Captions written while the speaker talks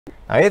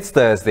Now, it's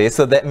Thursday,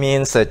 so that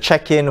means a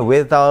check-in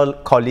with our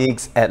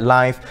colleagues at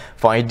Live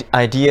for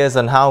ideas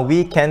on how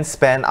we can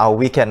spend our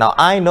weekend. Now,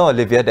 I know,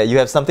 Olivia, that you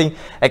have something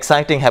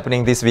exciting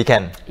happening this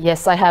weekend.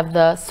 Yes, I have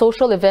the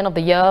social event of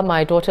the year,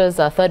 my daughter's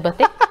third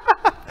birthday.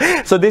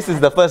 So this is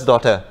the first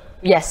daughter?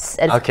 Yes.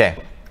 Okay.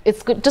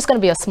 It's just going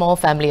to be a small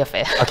family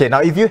affair. Okay,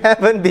 now if you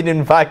haven't been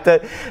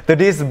invited to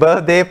this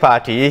birthday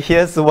party,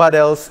 here's what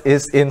else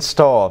is in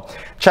store.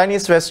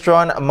 Chinese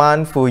restaurant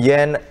Man Fu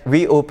Yuan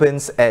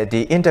reopens at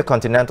the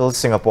Intercontinental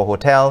Singapore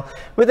Hotel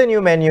with a new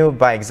menu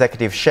by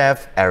executive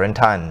chef Aaron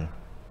Tan.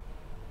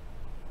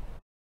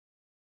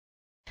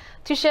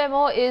 To share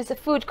more is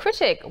food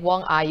critic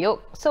Wong Ah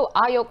Yoke. So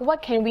Ah Yoke,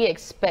 what can we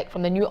expect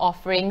from the new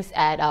offerings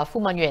at Fu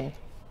Man Yuan?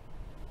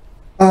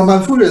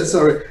 Man Fu Yuan,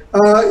 sorry.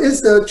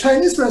 It's a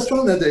Chinese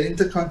restaurant at the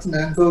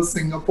Intercontinental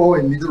Singapore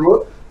in Middle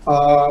Road.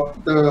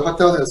 The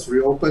hotel has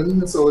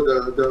reopened, so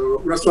the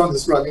restaurant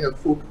is running a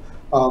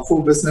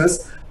full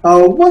business.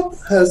 What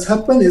has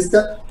happened is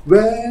that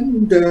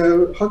when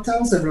the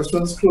hotels and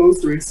restaurants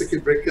closed during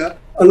circuit breaker,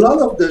 a lot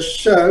of the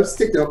chefs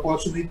take the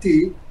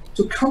opportunity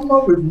to come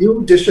up with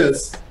new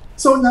dishes.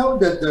 So now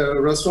that the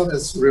restaurant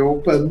has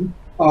reopened,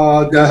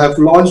 they have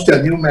launched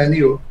their new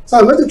menu. So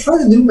I went to try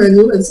the new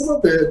menu, and some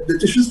of the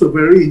dishes were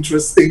very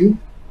interesting.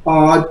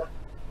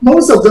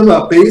 Most of them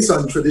are based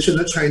on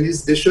traditional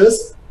Chinese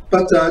dishes,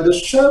 but the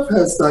chef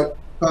has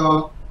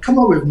come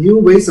up with new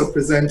ways of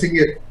presenting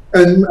it.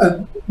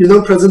 And you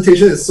know,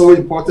 presentation is so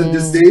important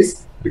these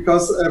days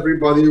because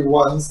everybody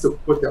wants to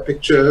put their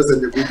pictures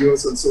and their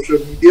videos on social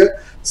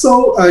media.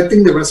 So I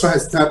think the restaurant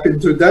has tapped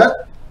into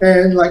that.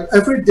 And like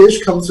every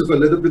dish comes with a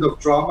little bit of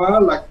drama.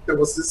 Like there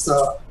was this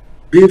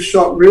beef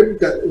short rib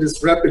that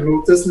is wrapped in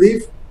lotus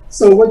leaf.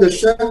 So what the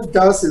chef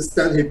does is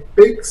that he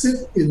bakes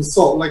it in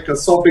salt, like a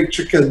salt baked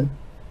chicken.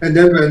 And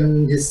then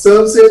when he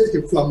serves it, he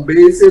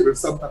flambés it with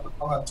some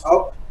peppercorn on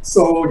top.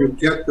 So you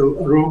get the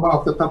aroma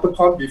of the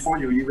peppercorn before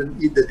you even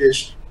eat the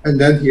dish. And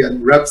then he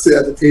unwraps it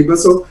at the table.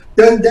 So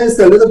then there's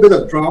a little bit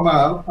of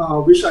drama,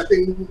 which I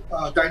think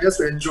diners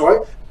will enjoy.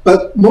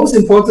 But most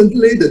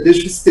importantly, the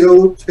dish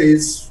still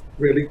tastes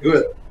really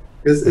good.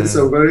 It's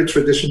a very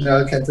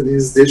traditional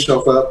Cantonese dish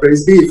of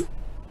braised beef.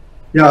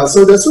 Yeah,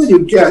 so that's what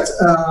you get.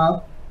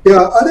 There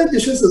are other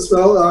dishes as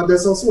well.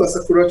 There's also a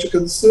sakura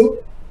chicken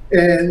soup.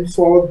 And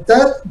for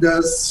that,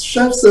 the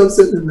chef serves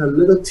it in a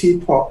little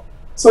teapot.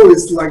 So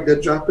it's like the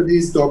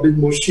Japanese dobin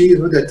mushi, you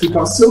know, the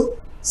teapot soup.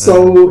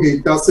 So he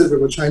does it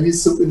with a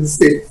Chinese soup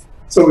instead.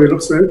 So it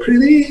looks very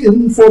pretty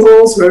in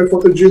photos, very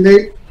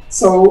photogenic.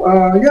 So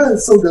yeah,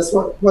 so that's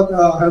what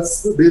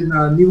has been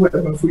new at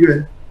Man Fu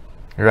Yuan.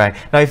 Right.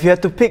 Now, if you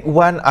had to pick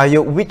one,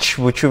 Ayo, which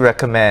would you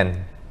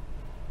recommend?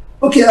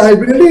 Okay, I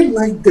really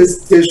like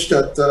this dish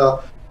that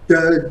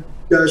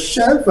the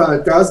chef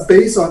does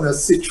based on a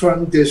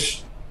Sichuan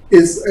dish.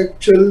 It's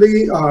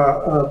actually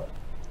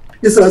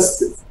it's a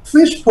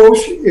fish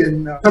poached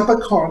in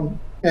peppercorn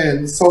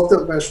and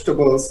salted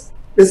vegetables.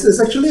 It's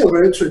actually a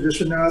very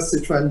traditional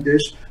Sichuan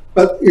dish,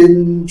 but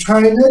in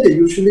China, they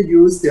usually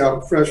use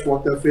their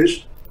freshwater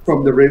fish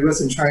from the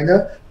rivers in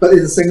China. But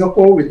in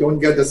Singapore, we don't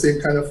get the same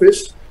kind of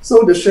fish.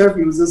 So the chef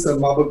uses a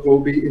marble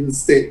goby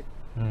instead.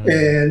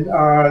 And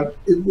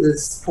it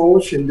is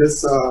poached in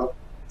this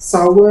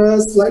sour,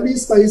 slightly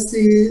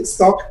spicy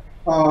stock.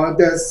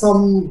 There's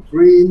some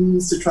green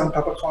Sichuan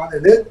peppercorn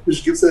in it,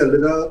 which gives it a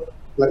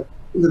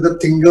little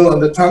tingle on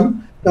the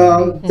tongue.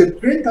 The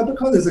green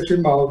peppercorn is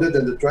actually milder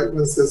than the dried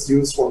ones that's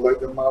used for like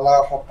the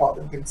mala, hot pot,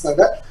 and things like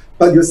that.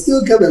 But you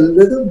still get a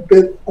little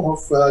bit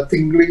of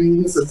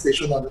tingling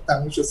sensation on the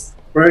tongue, which is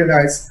very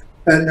nice.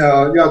 And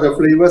yeah, the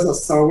flavors are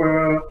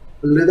sour,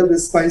 a little bit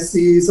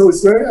spicy, so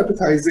it's very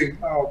appetizing.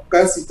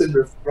 Best eaten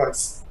with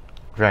rice.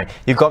 Right.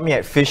 You got me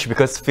at fish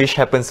because fish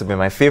happens to be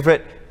my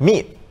favorite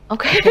meat.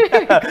 Okay,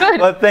 good.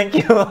 Well, thank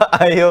you,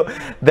 Ayo.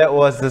 That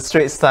was the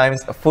Straits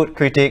Times food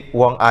critic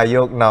Wong Ah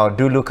Yoke. Now,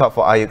 do look out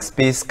for Ayoke's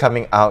piece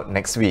coming out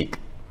next week.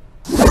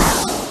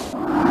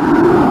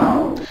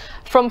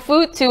 From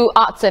food to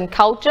arts and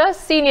culture,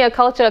 senior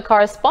culture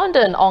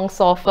correspondent Ong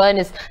Sor Fern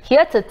is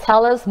here to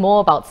tell us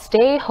more about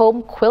Stay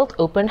Home Quilt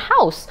Open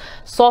House.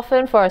 Sor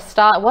Fern, for a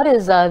start, what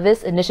is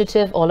this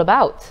initiative all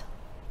about?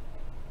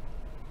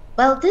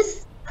 Well,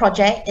 this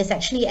project is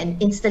actually an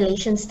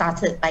installation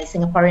started by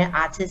Singaporean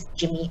artist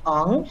Jimmy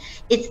Ong.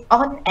 It's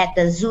on at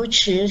the Zhu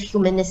Chi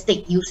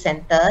Humanistic Youth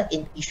Centre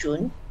in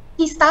Yishun.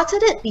 He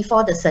started it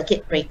before the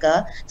circuit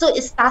breaker, so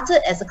it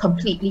started as a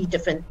completely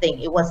different thing.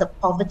 It was a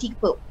poverty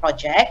quilt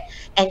project,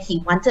 and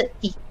he wanted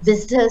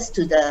visitors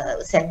to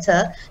the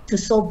centre to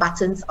sew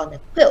buttons on a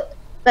quilt.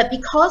 But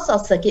because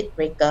of circuit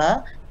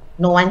breaker,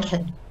 no one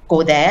can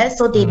go there,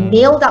 so they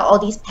mailed out all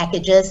these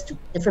packages to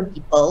different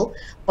people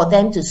for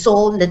them to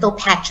sew little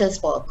patches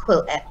for a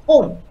quilt at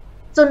home.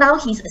 So now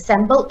he's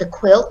assembled the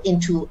quilt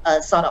into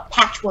a sort of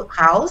patchwork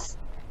house,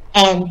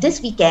 and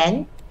this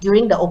weekend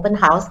during the open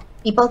house,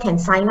 people can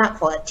sign up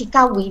for a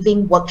tikka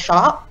weaving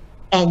workshop,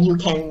 and you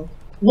can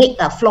make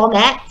a floor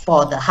mat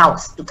for the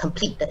house to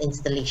complete the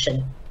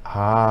installation.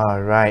 Ah,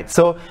 right.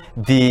 So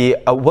the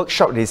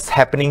workshop is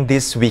happening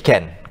this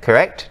weekend,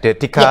 correct? The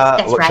Tika Yes,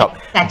 that's workshop.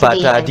 right. But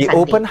Saturday and the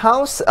Sunday. open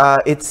house,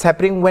 it's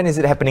happening, when is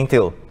it happening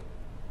till?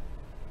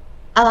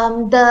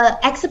 The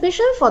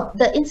exhibition for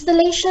the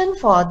installation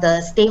for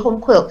the stay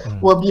home quilt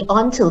will be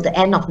on till the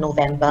end of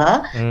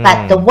November,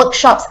 but the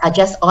workshops are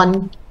just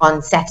on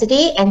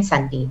Saturday and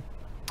Sunday.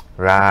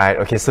 Right.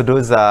 Okay. So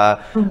those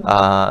are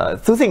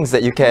two things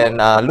that you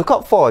can look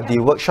out for: the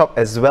workshop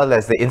as well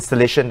as the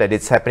installation that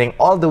it's happening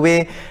all the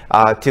way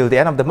till the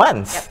end of the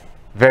month. Yep.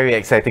 Very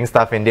exciting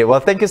stuff indeed. Well,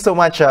 thank you so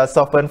much,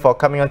 Sor Fern, for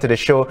coming on to the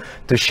show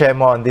to share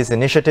more on this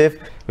initiative.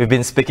 We've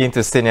been speaking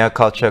to senior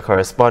culture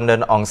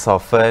correspondent Ong Sor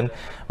Fern.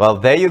 Well,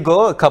 there you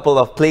go, a couple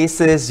of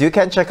places you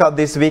can check out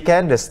this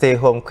weekend: the Stay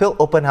Home Quilt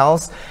Open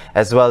House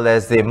as well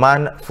as the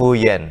Man Fu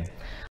Yen